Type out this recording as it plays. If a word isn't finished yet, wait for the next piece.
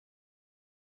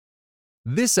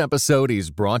This episode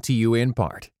is brought to you in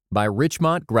part by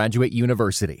Richmont Graduate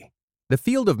University. The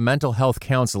field of mental health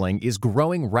counseling is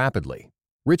growing rapidly.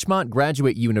 Richmont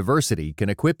Graduate University can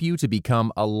equip you to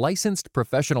become a licensed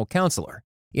professional counselor,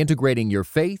 integrating your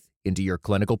faith into your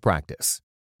clinical practice.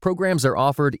 Programs are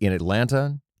offered in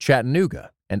Atlanta,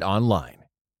 Chattanooga, and online.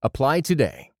 Apply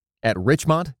today at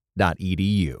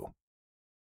richmont.edu.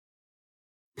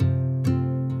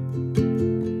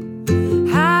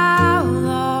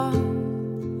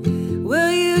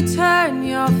 Turn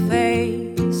your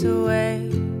face away.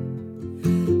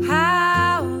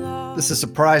 This is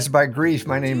Surprised by Grief.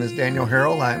 My name is Daniel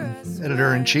Harrell. I'm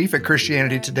editor-in-chief at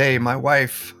Christianity Today. My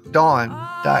wife, Dawn,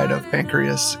 died of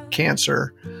pancreas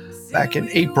cancer back in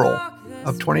April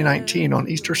of 2019 on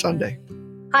Easter Sunday.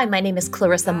 Hi, my name is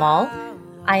Clarissa Mall.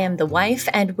 I am the wife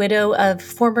and widow of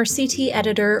former CT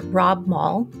editor Rob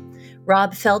Mall.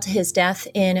 Rob fell to his death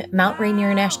in Mount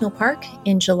Rainier National Park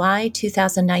in July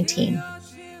 2019.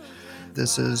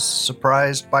 This is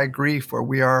Surprised by Grief, where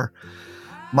we are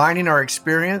mining our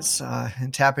experience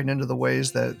and tapping into the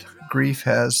ways that grief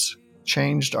has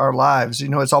changed our lives. You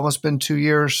know, it's almost been 2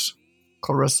 years,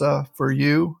 Clarissa, for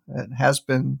you. It has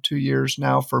been 2 years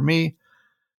now for me.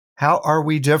 How are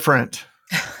we different?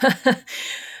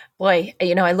 Boy,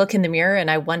 you know, I look in the mirror and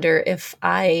I wonder if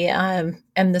I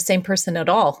am the same person at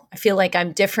all. I feel like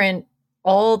I'm different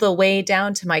all the way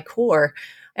down to my core.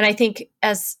 And I think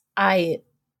as I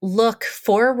look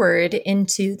forward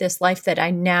into this life that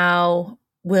I now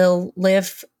will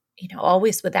live,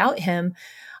 always without him,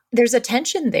 there's a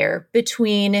tension there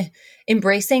between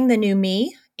embracing the new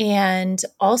me and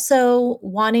also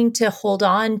wanting to hold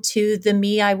on to the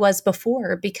me I was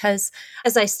before. Because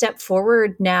as I step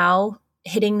forward now,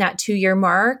 hitting that 2-year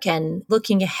mark and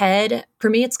looking ahead, for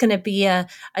me, it's going to be a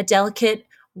delicate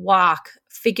walk,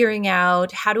 figuring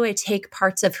out how do I take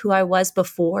parts of who I was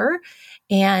before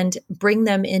and bring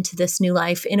them into this new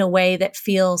life in a way that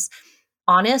feels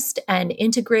honest and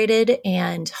integrated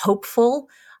and hopeful,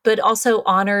 but also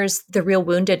honors the real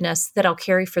woundedness that I'll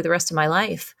carry for the rest of my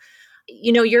life.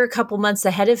 You know, you're a couple months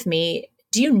ahead of me.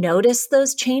 Do you notice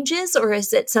those changes, or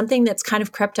is it something that's kind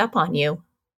of crept up on you?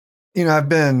 You know, I've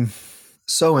been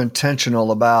so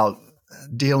intentional about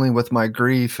dealing with my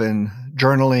grief and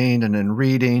journaling and in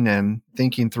reading and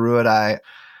thinking through it. I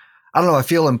don't know, I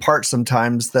feel in part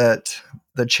sometimes that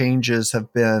the changes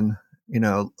have been,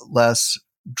 less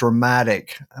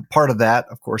dramatic. Part of that,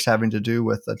 of course, having to do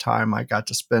with the time I got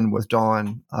to spend with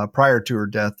Dawn prior to her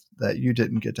death that you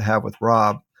didn't get to have with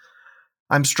Rob.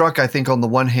 I'm struck, I think, on the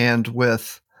one hand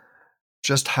with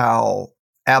just how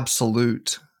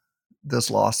absolute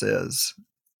this loss is,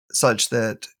 such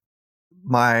that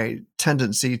my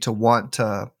tendency to want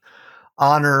to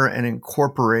honor and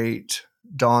incorporate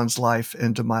Dawn's life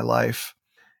into my life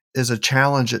is a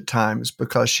challenge at times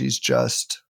because she's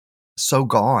just so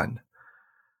gone.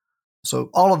 So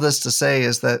all of this to say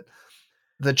is that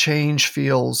the change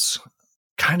feels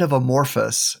kind of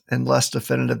amorphous and less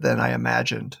definitive than I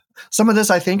imagined. Some of this,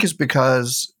 I think, is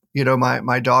because,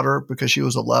 my daughter, because she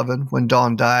was 11 when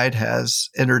Dawn died,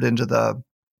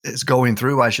 is going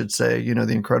through, I should say,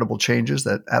 the incredible changes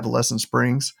that adolescence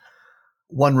brings.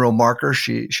 One real marker,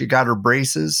 she got her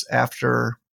braces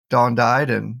after Dawn died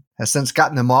and has since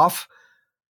gotten them off.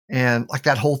 And like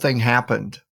that whole thing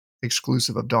happened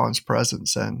exclusive of Dawn's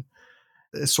presence. And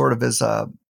it sort of is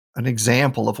an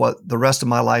example of what the rest of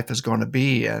my life is going to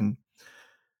be. And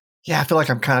yeah, I feel like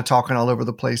I'm kind of talking all over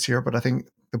the place here, but I think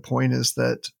the point is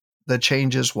that the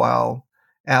changes, while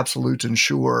absolute and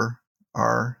sure,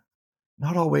 are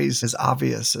not always as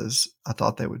obvious as I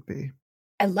thought they would be.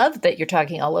 I love that you're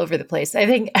talking all over the place. I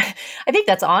think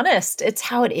that's honest. It's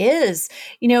how it is.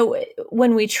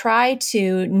 When we try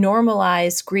to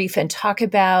normalize grief and talk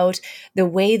about the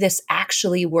way this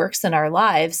actually works in our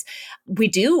lives, we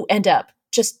do end up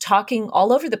just talking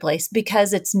all over the place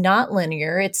because it's not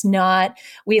linear. It's not,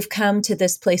 we've come to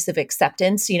this place of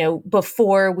acceptance.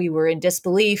 Before we were in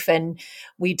disbelief and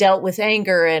we dealt with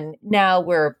anger, and now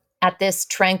we're at this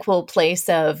tranquil place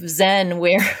of Zen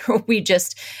where we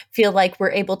just feel like we're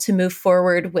able to move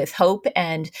forward with hope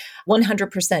and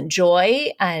 100%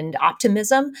 joy and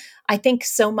optimism. I think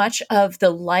so much of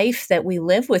the life that we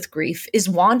live with grief is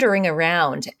wandering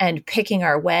around and picking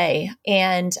our way.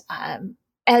 And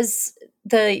as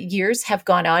the years have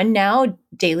gone on now,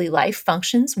 daily life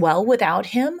functions well without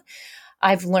him.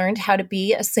 I've learned how to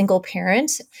be a single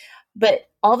parent, but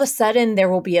all of a sudden there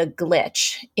will be a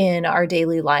glitch in our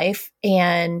daily life.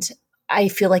 And I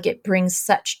feel like it brings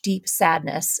such deep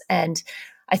sadness. And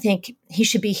I think he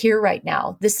should be here right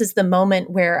now. This is the moment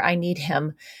where I need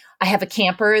him. I have a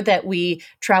camper that we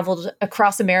traveled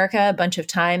across America a bunch of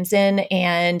times in,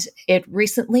 and it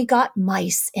recently got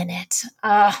mice in it.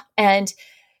 And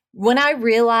when I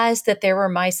realized that there were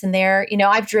mice in there,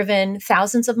 I've driven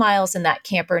thousands of miles in that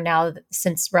camper now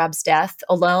since Rob's death,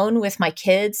 alone with my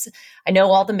kids. I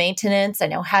know all the maintenance, I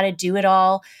know how to do it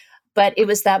all. But it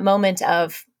was that moment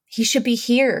of, he should be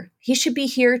here. He should be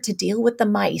here to deal with the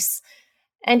mice.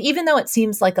 And even though it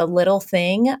seems like a little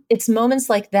thing, it's moments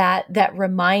like that that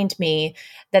remind me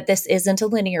that this isn't a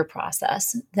linear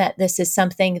process, that this is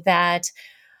something that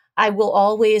I will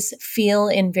always feel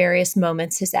in various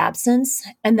moments his absence,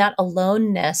 and that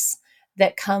aloneness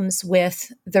that comes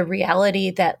with the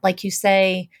reality that, like you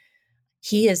say,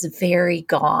 he is very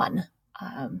gone.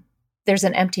 There's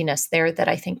an emptiness there that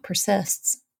I think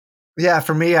persists. Yeah,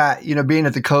 for me, being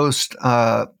at the coast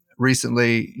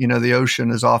recently, the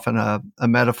ocean is often a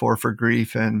metaphor for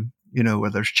grief, and where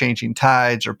there's changing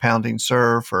tides or pounding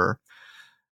surf or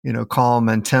calm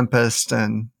and tempest,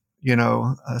 and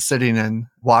sitting and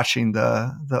watching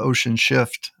the ocean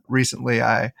shift recently,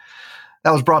 that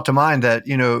was brought to mind that,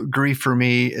 grief for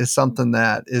me is something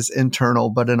that is internal,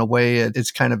 but in a way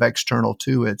it's kind of external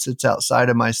too. It's outside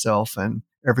of myself. And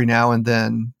every now and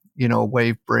then, a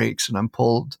wave breaks and I'm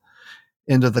pulled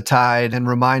into the tide and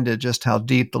reminded just how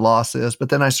deep the loss is. But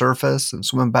then I surface and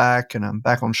swim back and I'm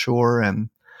back on shore, and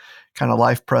kind of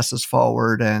life presses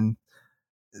forward. And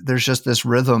there's just this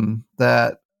rhythm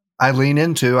that I lean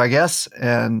into, I guess,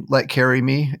 and let carry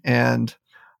me. And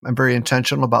I'm very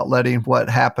intentional about letting what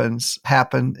happens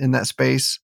happen in that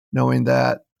space, knowing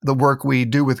that the work we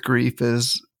do with grief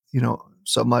is,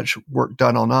 so much work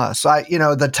done on us. So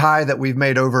the tie that we've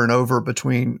made over and over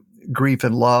between grief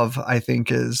and love, I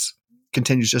think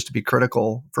continues just to be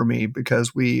critical for me,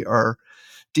 because we are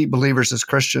deep believers as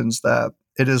Christians that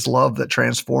it is love that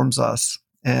transforms us.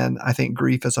 And I think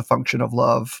grief as a function of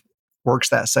love works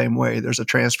that same way. There's a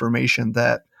transformation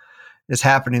that is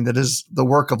happening that is the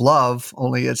work of love,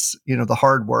 only it's, the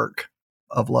hard work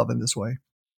of love in this way.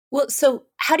 Well, so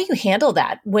how do you handle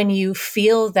that when you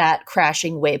feel that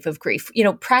crashing wave of grief?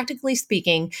 Practically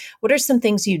speaking, what are some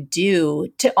things you do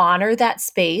to honor that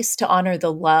space, to honor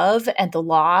the love and the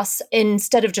loss,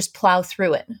 instead of just plow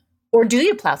through it? Or do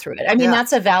you plow through it? I mean,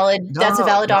 that's a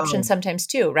valid option sometimes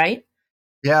too, right?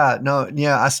 Yeah, no,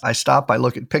 yeah. I stop, I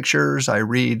look at pictures, I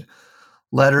read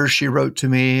letters she wrote to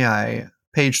me, I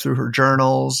page through her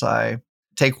journals, I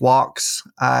take walks.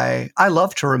 I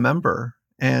love to remember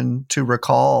and to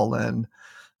recall and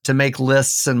to make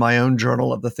lists in my own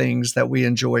journal of the things that we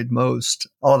enjoyed most.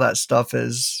 All of that stuff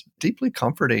is deeply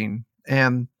comforting.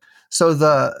 And so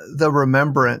the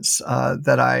remembrance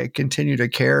that I continue to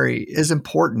carry is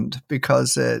important,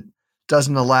 because it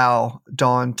doesn't allow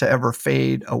Dawn to ever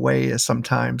fade away, as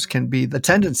sometimes can be the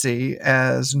tendency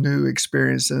as new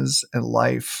experiences in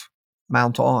life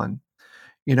mount on.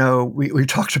 We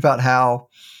talked about how,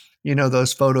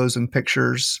 those photos and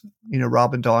pictures,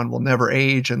 Rob and Dawn will never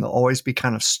age and they'll always be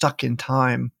kind of stuck in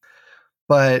time.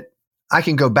 But I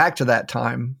can go back to that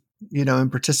time,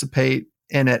 and participate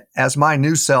in it as my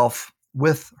new self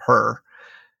with her.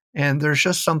 And there's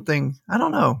just something, I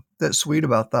don't know, that's sweet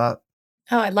about that.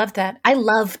 Oh, I love that. I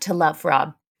love to love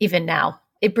Rob, even now.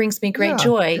 It brings me great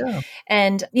joy. Yeah.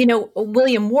 And,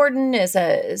 William Worden is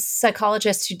a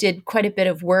psychologist who did quite a bit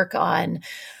of work on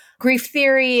grief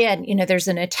theory. And, there's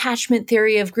an attachment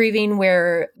theory of grieving,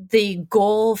 where the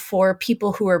goal for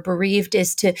people who are bereaved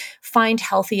is to find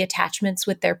healthy attachments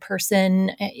with their person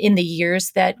in the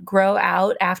years that grow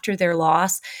out after their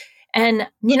loss. And,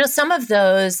 some of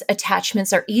those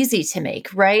attachments are easy to make,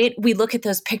 right? We look at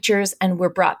those pictures and we're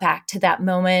brought back to that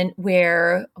moment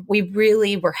where we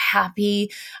really were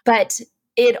happy. But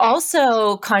it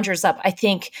also conjures up, I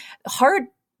think, hard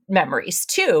memories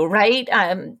too, right?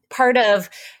 Part of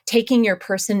taking your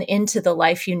person into the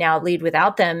life you now lead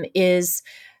without them is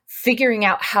figuring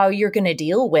out how you're going to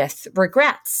deal with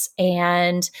regrets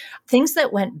and things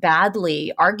that went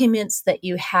badly, arguments that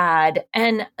you had.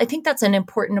 And I think that's an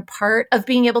important part of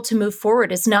being able to move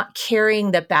forward, is not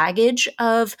carrying the baggage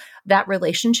of that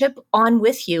relationship on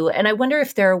with you. And I wonder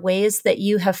if there are ways that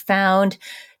you have found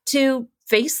to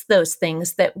face those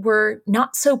things that were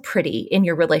not so pretty in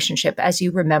your relationship as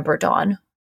you remember, Dawn.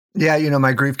 Yeah,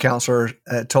 my grief counselor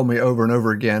told me over and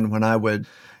over again, when I would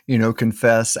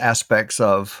confess aspects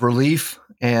of relief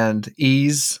and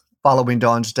ease following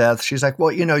Dawn's death. She's like,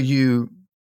 well, you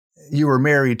were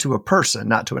married to a person,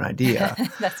 not to an idea.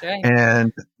 That's right.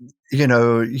 And,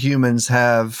 humans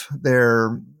have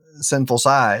their sinful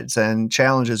sides and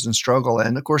challenges and struggle.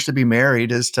 And of course, to be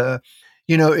married is to,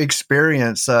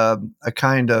 experience a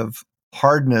kind of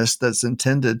hardness that's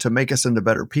intended to make us into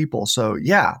better people. So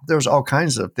yeah, there's all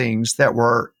kinds of things that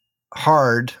were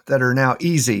hard that are now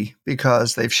easy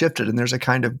because they've shifted, and there's a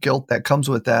kind of guilt that comes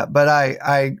with that. But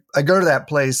I go to that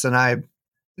place and I,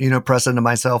 press into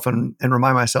myself and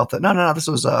remind myself that no, this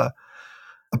was a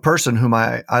person whom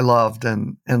I loved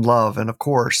and love. And of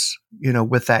course,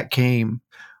 with that came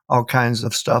all kinds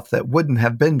of stuff that wouldn't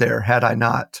have been there had I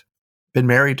not been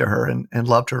married to her and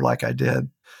loved her like I did.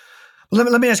 But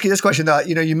let me ask you this question.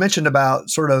 You mentioned about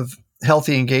sort of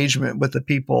healthy engagement with the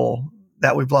people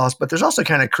that we've lost, but there's also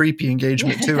kind of creepy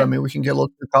engagement too. I mean, we can get a little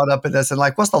too caught up in this. And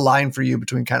what's the line for you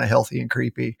between kind of healthy and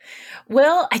creepy?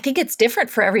 Well, I think it's different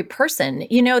for every person.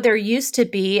 There used to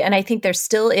be, and I think there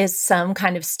still is some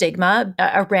kind of stigma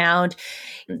around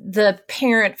the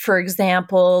parent, for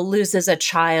example, loses a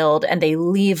child and they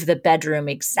leave the bedroom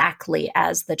exactly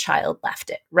as the child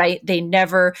left it, right? They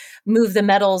never move the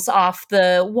medals off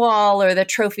the wall or the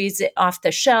trophies off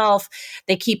the shelf.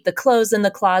 They keep the clothes in the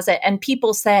closet, and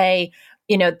people say,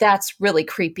 that's really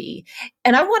creepy.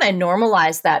 And I want to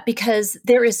normalize that because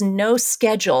there is no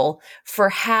schedule for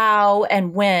how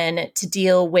and when to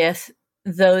deal with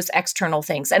those external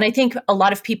things. And I think a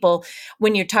lot of people,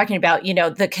 when you're talking about,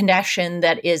 the connection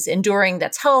that is enduring,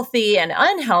 that's healthy and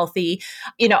unhealthy,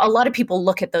 a lot of people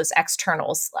look at those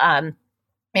externals.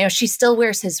 She still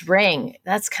wears his ring.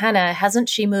 That's hasn't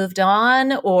she moved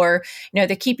on? Or,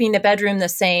 they're keeping the bedroom the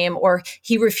same, or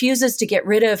he refuses to get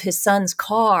rid of his son's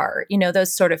car,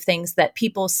 those sort of things that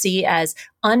people see as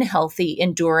unhealthy,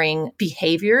 enduring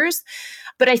behaviors.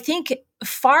 But I think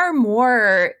far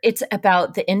more, it's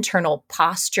about the internal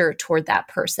posture toward that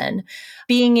person,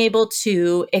 being able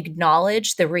to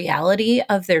acknowledge the reality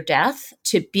of their death,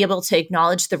 to be able to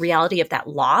acknowledge the reality of that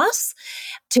loss,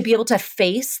 to be able to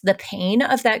face the pain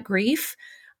of that grief,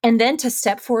 and then to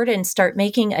step forward and start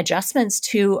making adjustments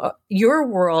to your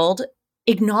world,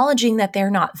 acknowledging that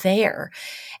they're not there.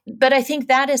 But I think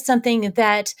that is something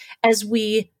that as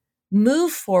we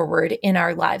move forward in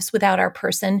our lives without our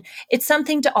person, it's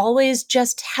something to always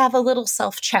just have a little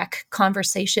self-check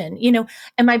conversation.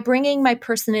 Am I bringing my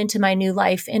person into my new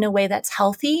life in a way that's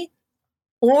healthy?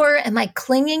 Or am I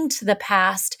clinging to the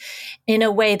past in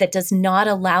a way that does not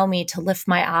allow me to lift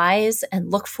my eyes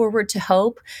and look forward to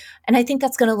hope? And I think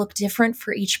that's going to look different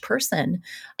for each person.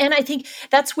 And I think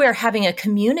that's where having a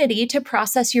community to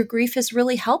process your grief is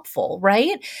really helpful,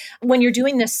 right? When you're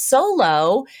doing this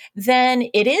solo, then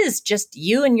it is just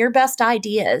you and your best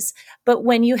ideas. But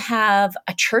when you have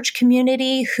a church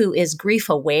community who is grief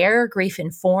aware, grief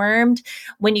informed,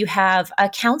 when you have a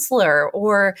counselor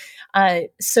or a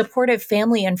supportive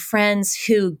family and friends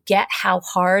who get how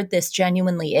hard this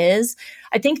genuinely is,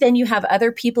 I think then you have other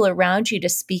people around you to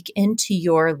speak into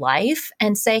your life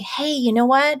and say, hey, you know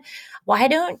what? Why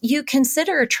don't you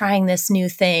consider trying this new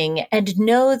thing, and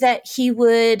know that he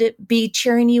would be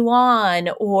cheering you on?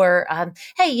 Or,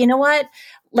 hey, you know what?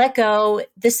 Let go.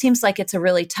 This seems like it's a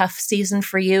really tough season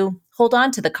for you. Hold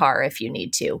on to the car if you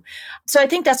need to. So I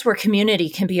think that's where community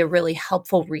can be a really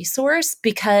helpful resource,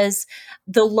 because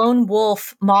the lone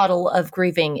wolf model of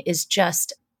grieving is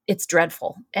just, it's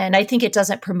dreadful. And I think it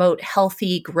doesn't promote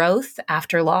healthy growth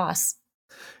after loss.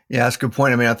 Yeah, that's a good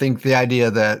point. I mean, I think the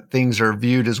idea that things are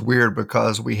viewed as weird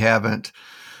because we haven't,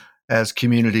 as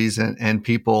communities and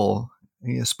people,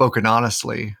 spoken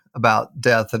honestly about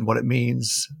death and what it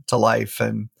means to life.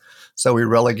 And so we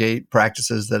relegate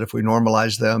practices that, if we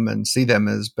normalize them and see them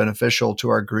as beneficial to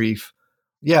our grief,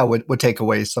 would take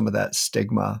away some of that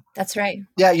stigma. That's right.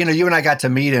 Yeah, you and I got to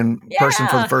meet in person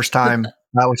for the first time,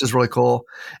 which is really cool.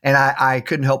 And I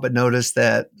couldn't help but notice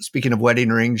that, speaking of wedding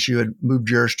rings, you had moved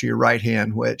yours to your right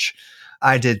hand, which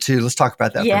I did too. Let's talk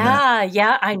about that for a minute.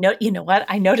 Yeah. I know. You know what?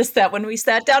 I noticed that when we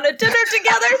sat down at dinner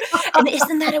together. And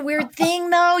isn't that a weird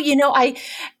thing though? I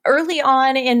early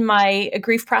on in my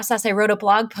grief process, I wrote a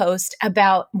blog post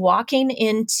about walking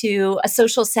into a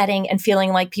social setting and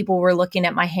feeling like people were looking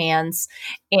at my hands.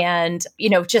 And,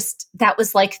 just that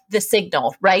was like the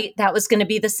signal, right? That was going to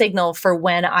be the signal for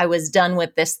when I was done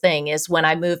with this thing, is when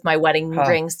I moved my wedding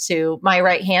rings to my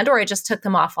right hand, or I just took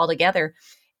them off altogether.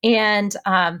 And,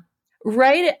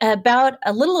 right about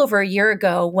a little over a year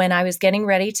ago, when I was getting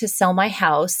ready to sell my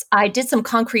house, I did some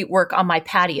concrete work on my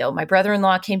patio. My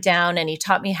brother-in-law came down and he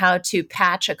taught me how to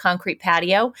patch a concrete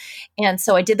patio. And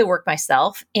so I did the work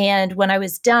myself. And when I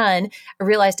was done, I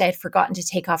realized I had forgotten to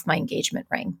take off my engagement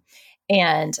ring.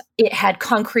 And it had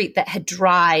concrete that had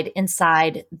dried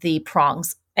inside the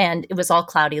prongs. And it was all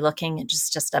cloudy looking and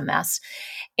just a mess.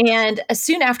 And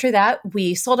soon after that,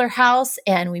 we sold our house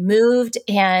and we moved.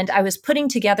 And I was putting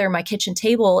together my kitchen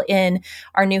table in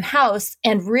our new house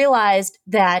and realized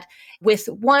that with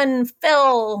one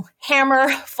fell hammer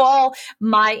fall,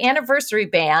 my anniversary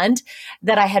band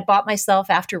that I had bought myself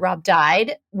after Rob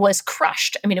died was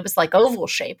crushed. I mean, it was like oval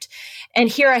shaped. And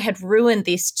here I had ruined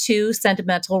these two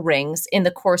sentimental rings in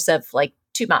the course of like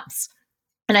 2 months.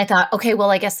 And I thought, okay,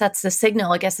 well, I guess that's the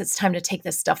signal. I guess it's time to take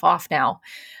this stuff off now.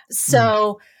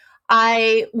 So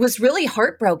I was really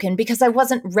heartbroken because I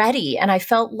wasn't ready. And I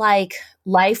felt like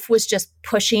life was just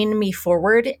pushing me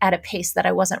forward at a pace that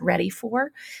I wasn't ready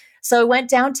for. So I went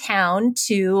downtown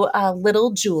to a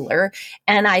little jeweler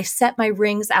and I set my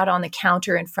rings out on the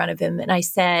counter in front of him. And I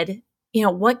said,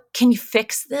 what can you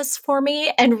fix this for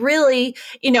me? And really,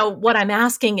 what I'm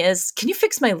asking is, can you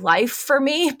fix my life for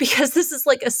me? Because this is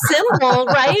like a symbol,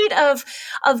 right?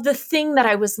 Of the thing that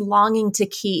I was longing to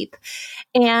keep.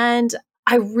 And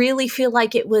I really feel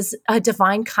like it was a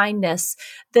divine kindness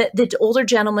that the older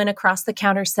gentleman across the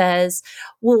counter says,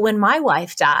 well, when my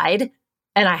wife died,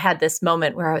 and I had this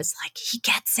moment where I was like, he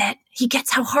gets it. He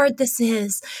gets how hard this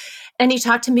is. And he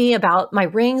talked to me about my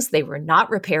rings. They were not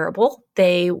repairable.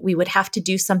 We would have to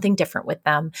do something different with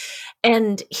them.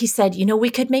 And he said, we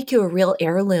could make you a real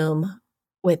heirloom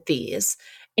with these.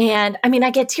 And I mean, I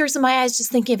get tears in my eyes just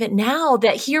thinking of it now,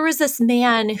 that here was this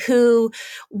man who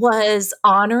was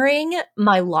honoring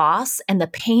my loss and the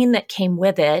pain that came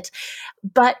with it,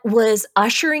 but was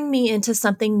ushering me into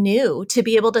something new, to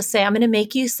be able to say, I'm going to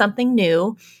make you something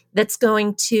new that's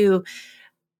going to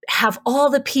have all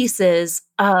the pieces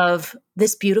of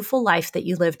this beautiful life that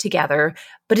you live together,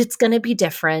 but it's going to be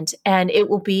different and it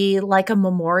will be like a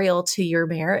memorial to your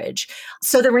marriage.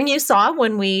 So the ring you saw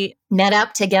when we met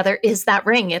up together is that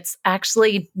ring. It's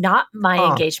actually not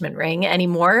my engagement ring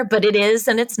anymore, but it is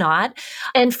and it's not.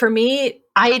 And for me,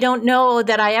 I don't know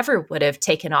that I ever would have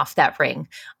taken off that ring.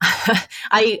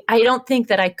 I don't think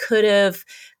that I could have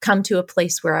come to a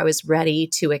place where I was ready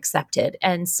to accept it.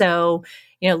 And so,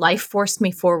 life forced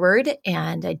me forward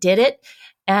and I did it.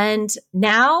 And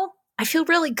now I feel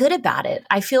really good about it.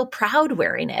 I feel proud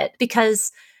wearing it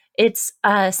because it's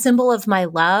a symbol of my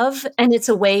love. And it's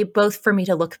a way both for me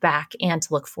to look back and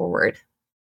to look forward.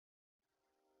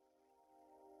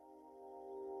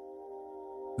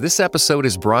 This episode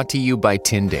is brought to you by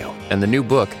Tyndale and the new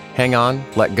book, Hang On,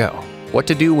 Let Go: What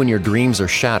to Do When Your Dreams Are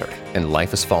Shattered and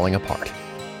Life is Falling Apart.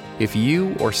 If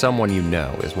you or someone you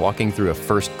know is walking through a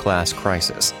first-class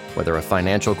crisis, whether a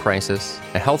financial crisis,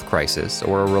 a health crisis,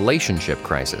 or a relationship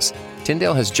crisis,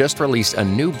 Tyndale has just released a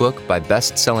new book by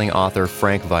best-selling author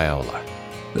Frank Viola.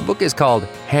 The book is called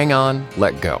Hang On,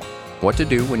 Let Go: What to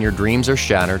Do When Your Dreams Are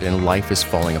Shattered and Life is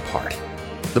Falling Apart.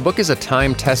 The book is a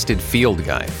time-tested field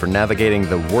guide for navigating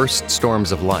the worst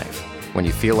storms of life when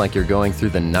you feel like you're going through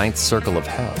the ninth circle of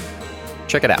hell.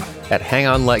 Check it out at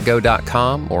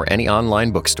hangonletgo.com or any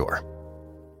online bookstore.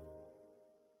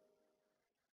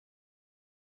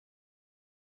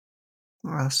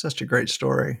 Oh, that's such a great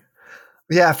story.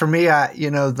 Yeah, for me,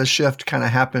 the shift kind of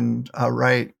happened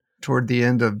right toward the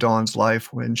end of Dawn's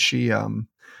life when she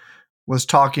was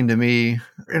talking to me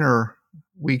in her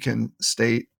weakened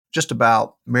state just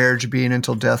about marriage being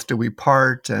until death do we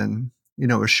part, and,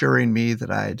 assuring me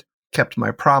that I'd kept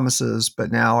my promises,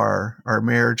 but now our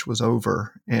marriage was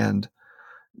over. And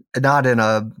not in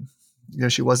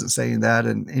she wasn't saying that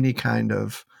in any kind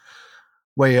of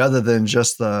way other than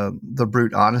just the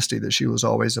brute honesty that she was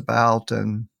always about.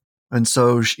 And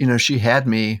so, she had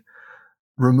me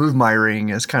remove my ring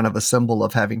as kind of a symbol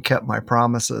of having kept my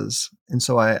promises. And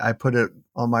so I put it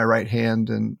on my right hand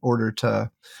in order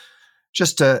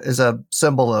as a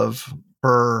symbol of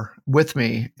her with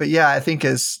me. But yeah, I think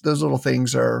as those little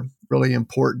things are really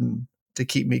important to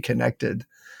keep me connected.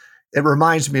 It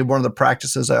reminds me of one of the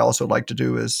practices I also like to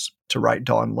do is to write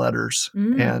Dawn letters.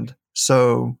 And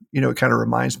so, it kind of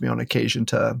reminds me on occasion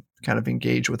to kind of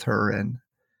engage with her in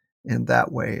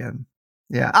that way. And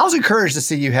yeah, I was encouraged to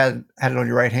see you had it on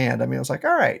your right hand. I mean, I was like,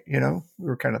 all right, we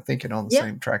were kind of thinking on the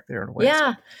same track there in a way.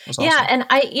 Yeah. So yeah. And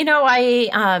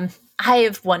I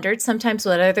have wondered sometimes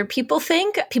what other people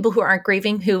think, people who aren't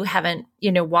grieving, who haven't,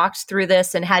 walked through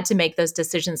this and had to make those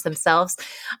decisions themselves.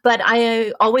 But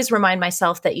I always remind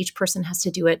myself that each person has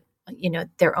to do it,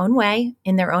 their own way,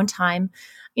 in their own time.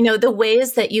 The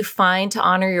ways that you find to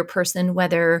honor your person,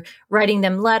 whether writing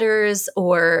them letters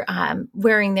or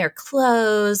wearing their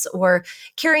clothes or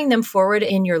carrying them forward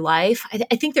in your life,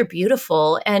 I think they're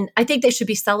beautiful. And I think they should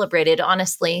be celebrated,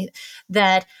 honestly,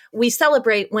 that we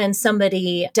celebrate when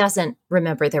somebody doesn't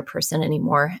remember their person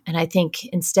anymore. And I think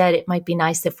instead it might be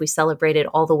nice if we celebrated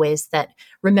all the ways that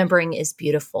remembering is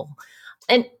beautiful.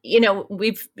 And,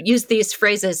 we've used these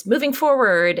phrases moving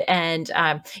forward and,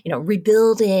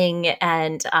 rebuilding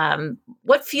and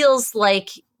what feels like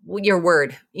your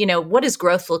word, what does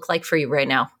growth look like for you right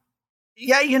now?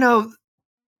 Yeah,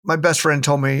 my best friend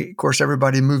told me, of course,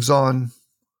 everybody moves on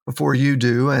before you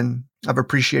do. And I've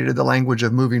appreciated the language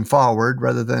of moving forward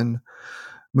rather than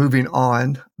moving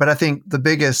on. But I think the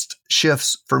biggest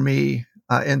shifts for me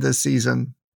in this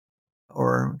season,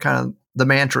 or kind of the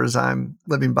mantras I'm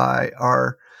living by,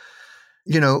 are,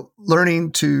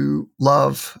 learning to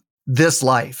love this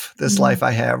life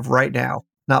I have right now.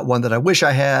 Not one that I wish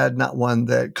I had, not one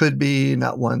that could be,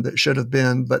 not one that should have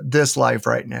been, but this life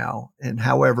right now. And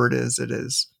however it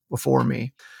is before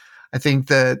me. I think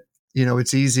that,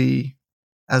 it's easy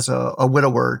as a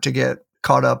widower to get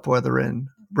caught up, whether in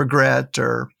regret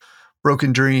or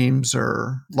broken dreams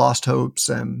or lost hopes,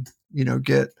 and,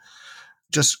 get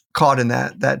just caught in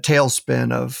that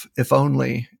tailspin of if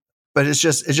only. But it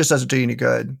just doesn't do you any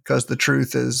good, because the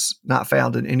truth is not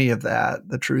found in any of that.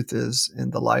 The truth is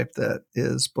in the life that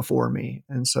is before me.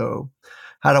 And so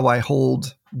how do I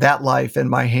hold that life in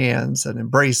my hands and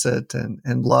embrace it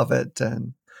and love it?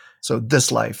 And so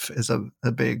this life is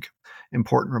a big,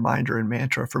 important reminder and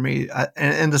mantra for me.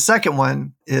 And the second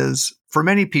one is, for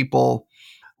many people,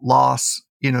 loss,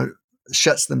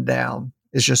 shuts them down.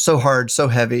 It's just so hard, so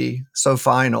heavy, so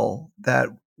final that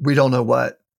we don't know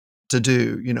what to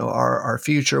do. Our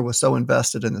future was so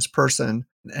invested in this person.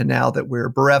 And now that we're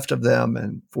bereft of them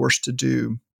and forced to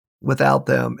do without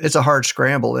them, it's a hard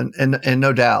scramble. And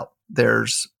no doubt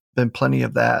there's been plenty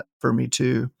of that for me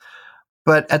too.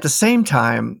 But at the same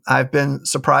time, I've been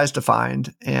surprised to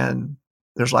find, and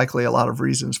there's likely a lot of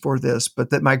reasons for this, but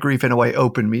that my grief in a way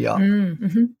opened me up.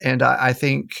 Mm-hmm. And I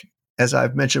think, as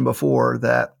I've mentioned before,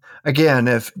 that again,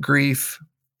 if grief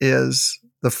is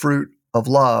the fruit of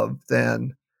love,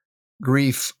 then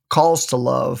grief calls to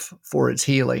love for its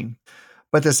healing.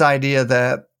 But this idea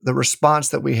that the response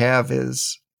that we have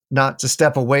is not to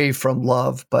step away from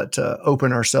love, but to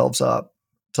open ourselves up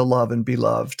to love and be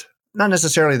loved. Not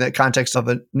necessarily in that context of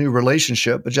a new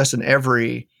relationship, but just in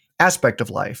every aspect of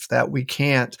life, that we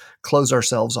can't close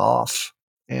ourselves off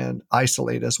and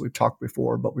isolate, as we've talked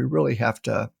before, but we really have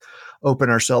to open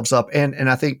ourselves up. And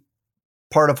I think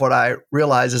part of what I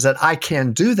realize is that I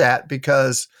can do that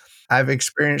because I've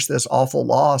experienced this awful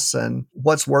loss, and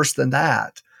what's worse than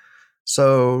that?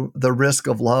 So the risk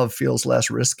of love feels less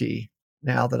risky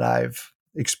now that I've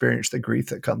experienced the grief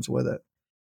that comes with it.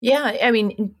 Yeah, I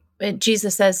mean,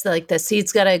 Jesus says like the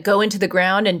seed's got to go into the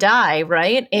ground and die,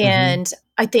 right? And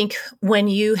I think when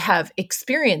you have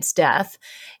experienced death,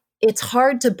 it's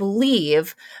hard to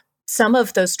believe some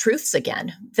of those truths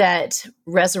again, that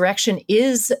resurrection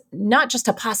is not just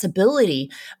a possibility,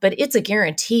 but it's a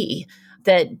guarantee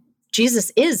that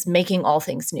Jesus is making all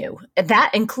things new. And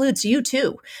that includes you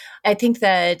too. I think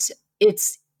that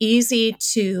it's easy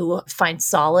to find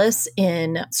solace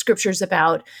in scriptures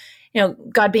about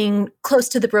God being close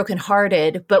to the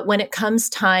brokenhearted. But when it comes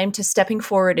time to stepping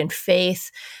forward in faith,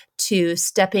 to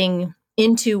stepping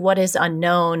into what is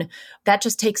unknown, that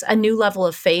just takes a new level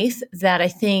of faith that I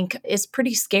think is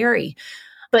pretty scary.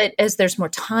 But as there's more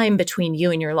time between you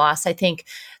and your loss, I think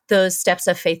those steps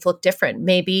of faith look different.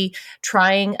 Maybe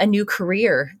trying a new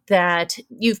career that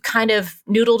you've kind of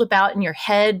noodled about in your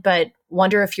head, but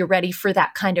wonder if you're ready for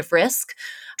that kind of risk.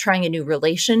 Trying a new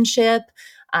relationship,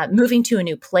 moving to a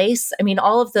new place. I mean,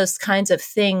 all of those kinds of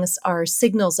things are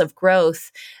signals of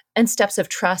growth and steps of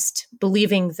trust,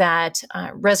 believing that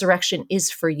resurrection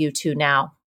is for you too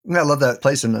now. I love that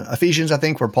place in Ephesians, I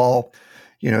think, where Paul,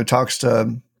 talks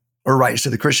to or writes to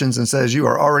the Christians and says, you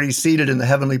are already seated in the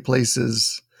heavenly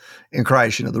places in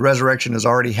Christ. The resurrection has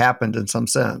already happened in some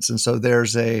sense. And so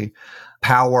there's a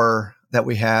power that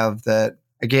we have that,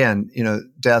 again,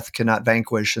 death cannot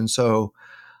vanquish. And so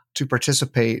to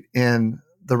participate in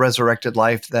the resurrected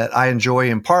life that I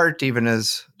enjoy in part, even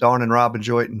as Dawn and Rob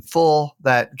enjoy it in full,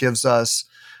 that gives us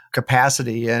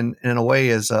capacity and in a way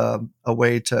is a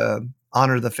way to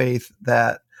honor the faith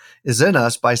that is in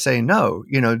us by saying, no,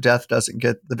 death doesn't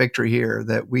get the victory here,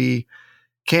 that we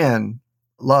can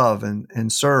love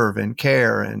and serve and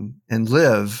care and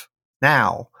live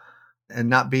now and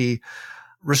not be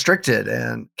restricted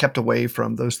and kept away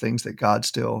from those things that God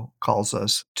still calls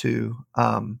us to.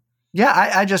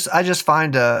 I just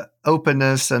find a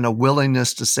openness and a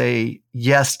willingness to say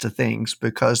yes to things,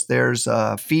 because there's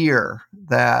a fear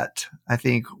that I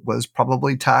think was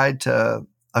probably tied to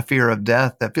a fear of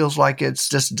death that feels like it's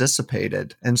just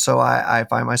dissipated. And so I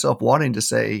find myself wanting to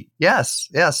say, yes,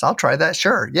 I'll try that.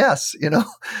 Sure. Yes.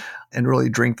 And really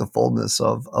drink the fullness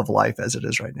of life as it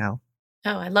is right now.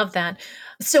 Oh, I love that.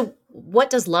 So, what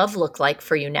does love look like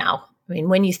for you now? I mean,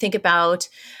 when you think about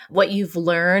what you've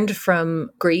learned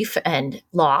from grief and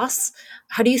loss,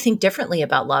 how do you think differently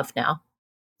about love now?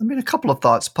 I mean, a couple of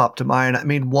thoughts pop to mind. I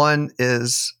mean, one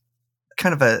is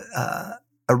kind of a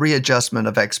readjustment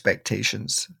of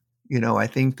expectations. I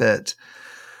think that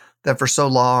for so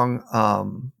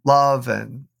long, love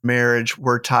and marriage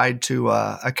were tied to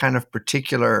a kind of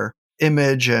particular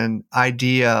image and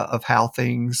idea of how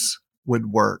things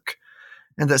would work,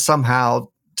 and that somehow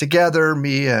together,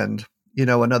 me and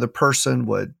another person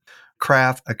would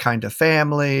craft a kind of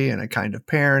family and a kind of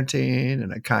parenting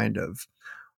and a kind of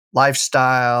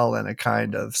lifestyle and a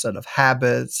kind of set of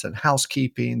habits and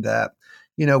housekeeping that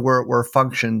were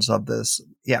functions of this,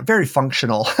 very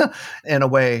functional in a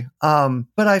way.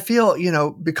 But I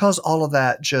feel, because all of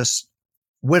that just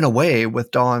went away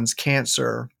with Dawn's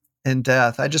cancer and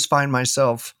death, I just find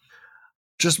myself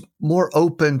just more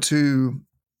open to,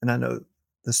 and I know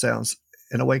this sounds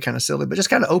in a way kind of silly, but just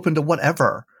kind of open to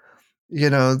whatever,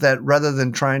 that rather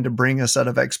than trying to bring a set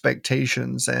of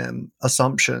expectations and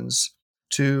assumptions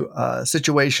to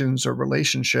situations or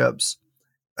relationships,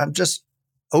 I'm just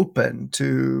open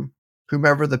to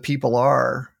whomever the people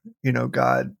are,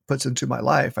 God puts into my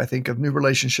life. I think of new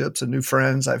relationships and new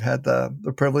friends I've had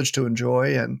the privilege to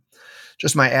enjoy, and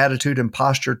just my attitude and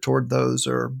posture toward those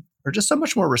are just so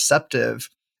much more receptive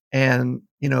and,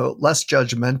 less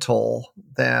judgmental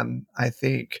than I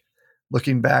think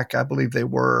looking back, I believe they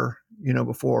were,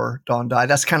 before Dawn died.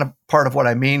 That's kind of part of what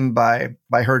I mean by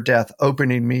her death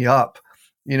opening me up.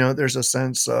 There's a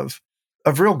sense of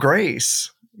real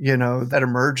grace,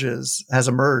 that has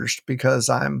emerged because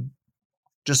I'm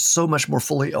just so much more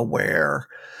fully aware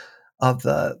of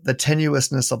the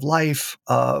tenuousness of life,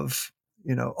 of,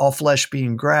 all flesh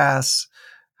being grass,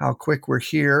 how quick we're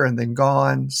here and then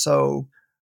gone. So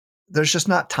there's just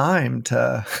not time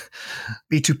to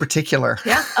be too particular.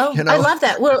 Yeah. Oh, I love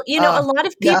that. Well, a lot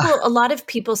of people, yeah. a lot of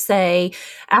people say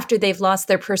after they've lost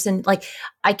their person, like,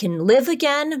 I can live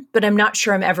again, but I'm not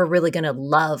sure I'm ever really going to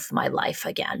love my life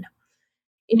again.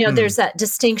 Hmm. There's that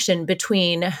distinction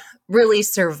between really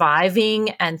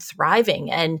surviving and thriving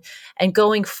and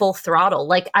going full throttle.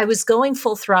 Like, I was going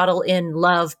full throttle in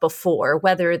love before,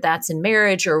 whether that's in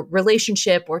marriage or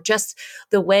relationship or just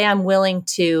the way I'm willing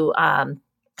to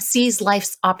seize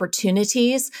life's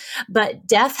opportunities. But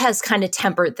death has kind of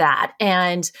tempered that.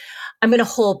 And I'm going to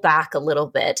hold back a little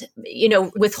bit,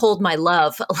 withhold my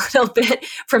love a little bit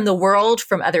from the world,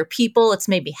 from other people. It's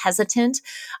maybe hesitant.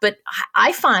 But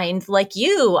I find, like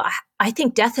you, I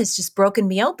think death has just broken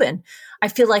me open. I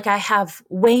feel like I have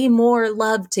way more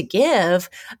love to give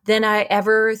than I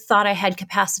ever thought I had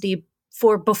capacity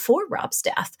for before Rob's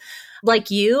death.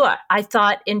 Like you, I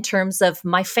thought in terms of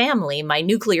my family, my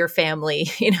nuclear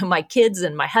family, my kids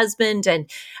and my husband, and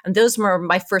those were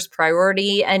my first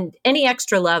priority. And any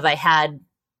extra love I had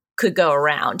could go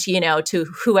around, to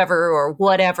whoever or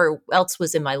whatever else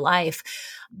was in my life.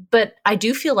 But I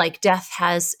do feel like death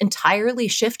has entirely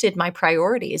shifted my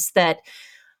priorities, that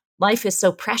life is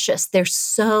so precious. There's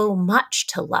so much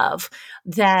to love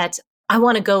that I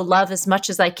want to go love as much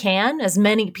as I can, as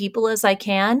many people as I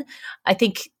can. I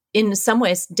think in some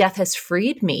ways, death has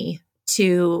freed me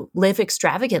to live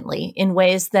extravagantly in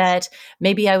ways that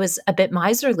maybe I was a bit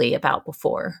miserly about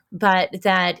before, but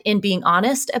that in being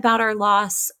honest about our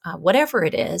loss, whatever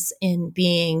it is, in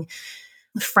being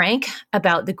frank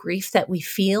about the grief that we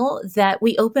feel, that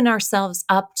we open ourselves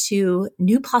up to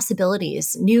new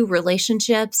possibilities, new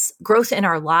relationships, growth in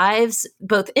our lives,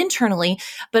 both internally,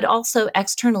 but also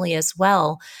externally as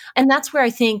well. And that's where I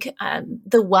think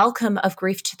the welcome of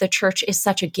grief to the church is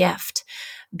such a gift,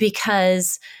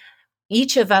 because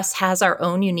each of us has our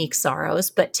own unique sorrows,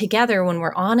 but together, when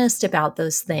we're honest about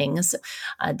those things,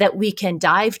 that we can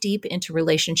dive deep into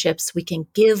relationships, we can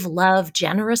give love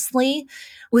generously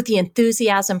with the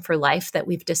enthusiasm for life that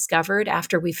we've discovered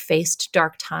after we've faced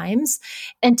dark times.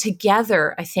 And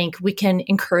together, I think we can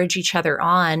encourage each other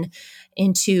on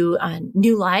into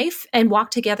new life and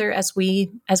walk together as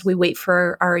we wait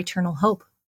for our eternal hope.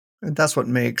 And that's what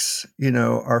makes,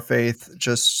 our faith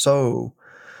just so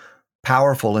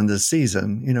powerful in this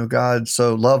season. God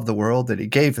so loved the world that he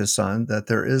gave his son, that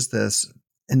there is this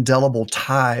indelible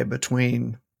tie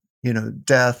between,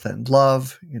 death and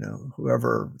love.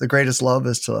 Whoever the greatest love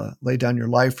is to lay down your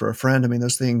life for a friend. I mean,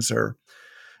 those things are,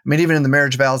 even in the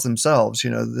marriage vows themselves,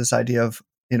 this idea of,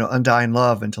 undying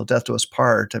love until death do us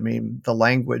part. I mean, the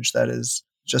language that is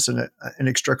just an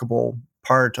inextricable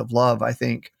part of love. I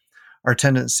think our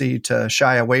tendency to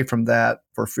shy away from that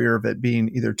for fear of it being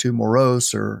either too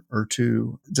morose or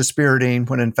too dispiriting,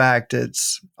 when in fact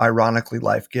it's ironically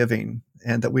life-giving.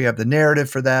 and that we have the narrative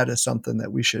for that as something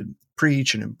that we should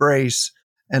preach and embrace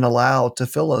and allow to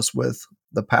fill us with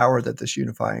the power that this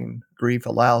unifying grief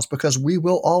allows, because we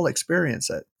will all experience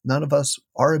it. None of us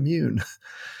are immune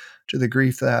to the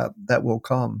grief that will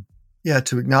come. Yeah,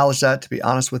 to acknowledge that, to be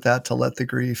honest with that, to let the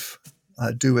grief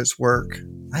do its work,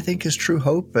 I think is true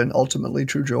hope and ultimately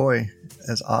true joy,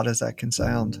 as odd as that can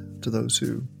sound to those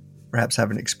who perhaps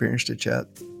haven't experienced it yet.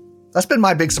 That's been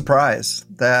my big surprise,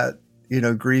 that,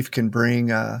 grief can bring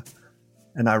an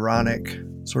ironic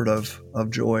sort of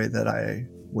joy that I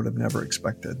would have never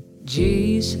expected.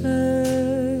 Jesus,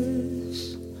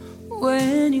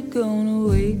 when you gonna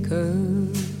wake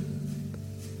up?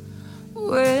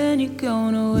 When you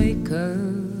gonna wake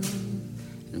up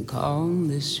and calm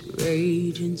this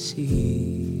raging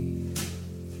sea?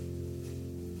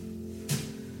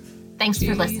 Thanks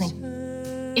for listening.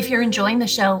 If you're enjoying the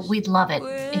show, we'd love it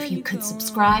if you could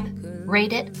subscribe,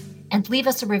 rate it, and leave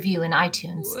us a review in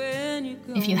iTunes.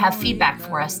 If you have feedback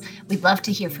for us, we'd love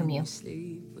to hear from you.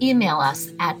 Email us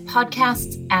at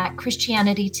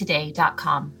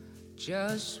podcasts@christianitytoday.com.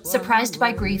 Surprised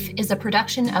by Grief is a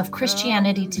production of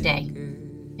Christianity Today.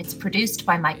 It's produced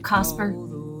by Mike Cosper.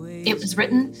 It was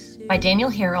written by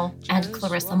Daniel Harrell and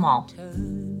Clarissa Mall.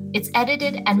 It's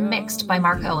edited and mixed by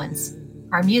Mark Owens.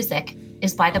 Our music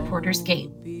is by The Porter's Gate.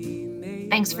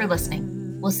 Thanks for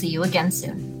listening. We'll see you again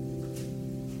soon.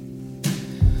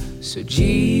 So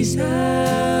Jesus,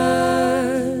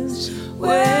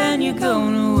 when you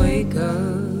gonna wake up?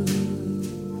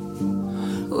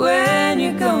 When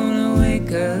you gonna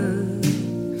wake up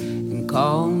and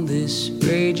calm this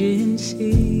raging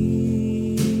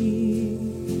sea?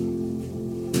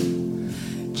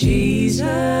 Jesus,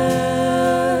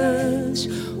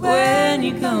 when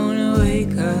you gonna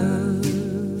wake up?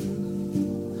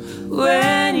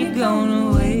 When you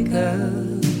gonna wake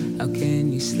up? How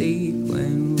can you sleep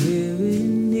when we're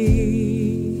in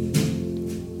need?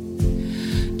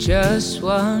 Just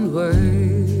one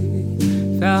word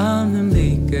found the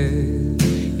Maker,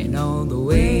 and all the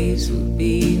waves will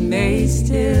be made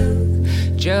still.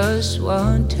 Just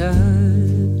one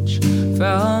touch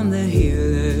from the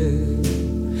Healer,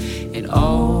 and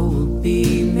all will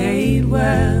be made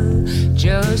well.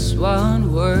 Just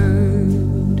one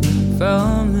word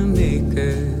from the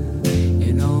Maker,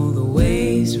 and all the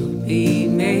waves will be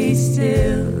made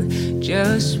still.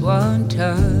 Just one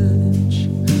touch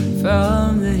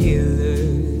from the Healer,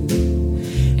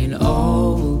 and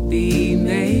all will be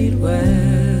made well.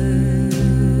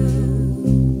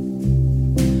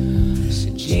 So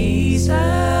Jesus,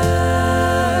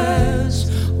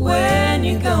 when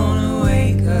you gonna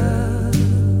wake up?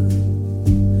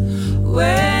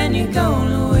 When you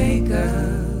gonna wake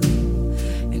up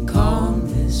and calm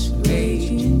this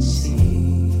raging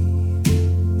sea?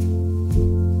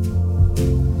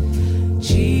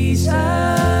 Jesus,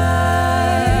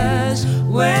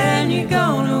 when you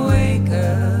gonna wake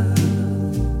up?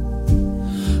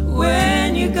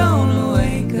 When you gonna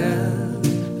wake up?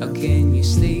 How can you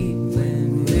sleep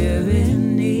when we're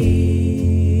in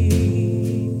need?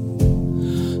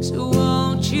 So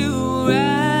won't you rise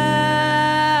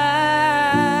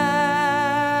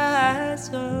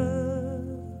up?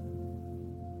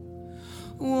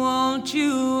 Won't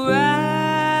you rise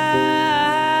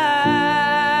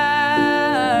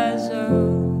up?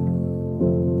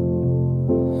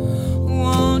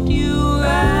 Won't you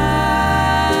rise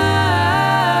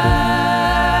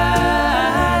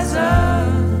up?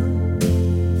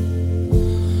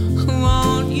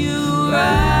 Won't you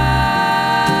rise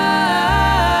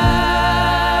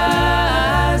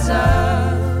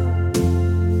up?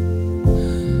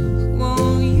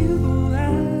 Won't you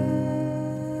rise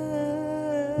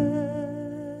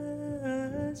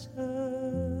up?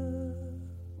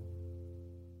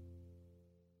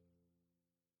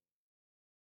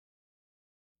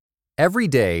 Every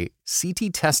day,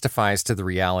 CT testifies to the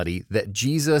reality that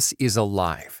Jesus is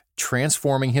alive,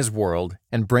 transforming his world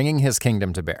and bringing his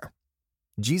kingdom to bear.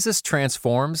 Jesus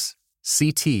transforms,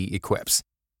 CT equips.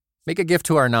 Make a gift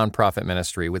to our nonprofit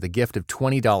ministry with a gift of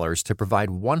 $20 to provide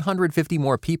 150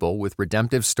 more people with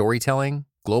redemptive storytelling,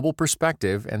 global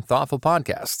perspective, and thoughtful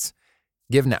podcasts.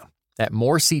 Give now at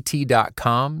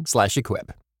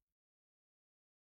morect.com/equip.